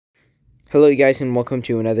Hello you guys, and welcome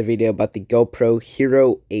to another video about the GoPro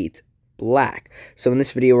Hero 8 Black. So in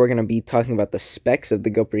this video we're going to be talking about the specs of the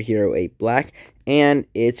GoPro Hero 8 Black and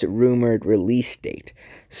its rumored release date.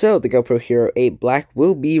 So the GoPro Hero 8 Black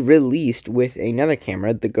will be released with another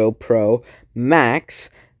camera, the GoPro Max.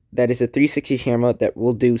 That is a 360 camera that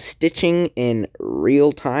will do stitching in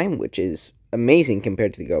real time, which is amazing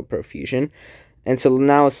compared to the GoPro Fusion. And so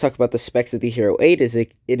now let's talk about the specs of the Hero 8.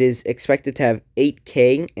 It is expected to have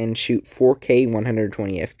 8K and shoot 4K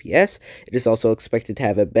 120 FPS. It is also expected to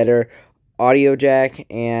have a better audio jack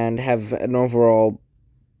and have an overall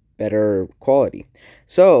better quality.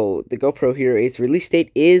 So the GoPro Hero 8's release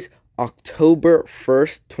date is October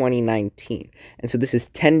 1st, 2019. And so this is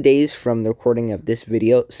 10 days from the recording of this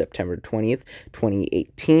video, September 20th,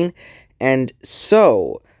 2018. And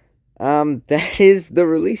so that is the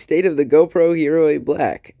release date of the GoPro Hero 8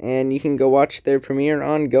 Black, and you can go watch their premiere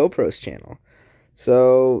on GoPro's channel.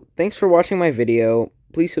 So, thanks for watching my video.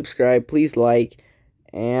 Please subscribe, please like,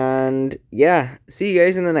 and yeah, see you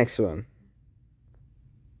guys in the next one.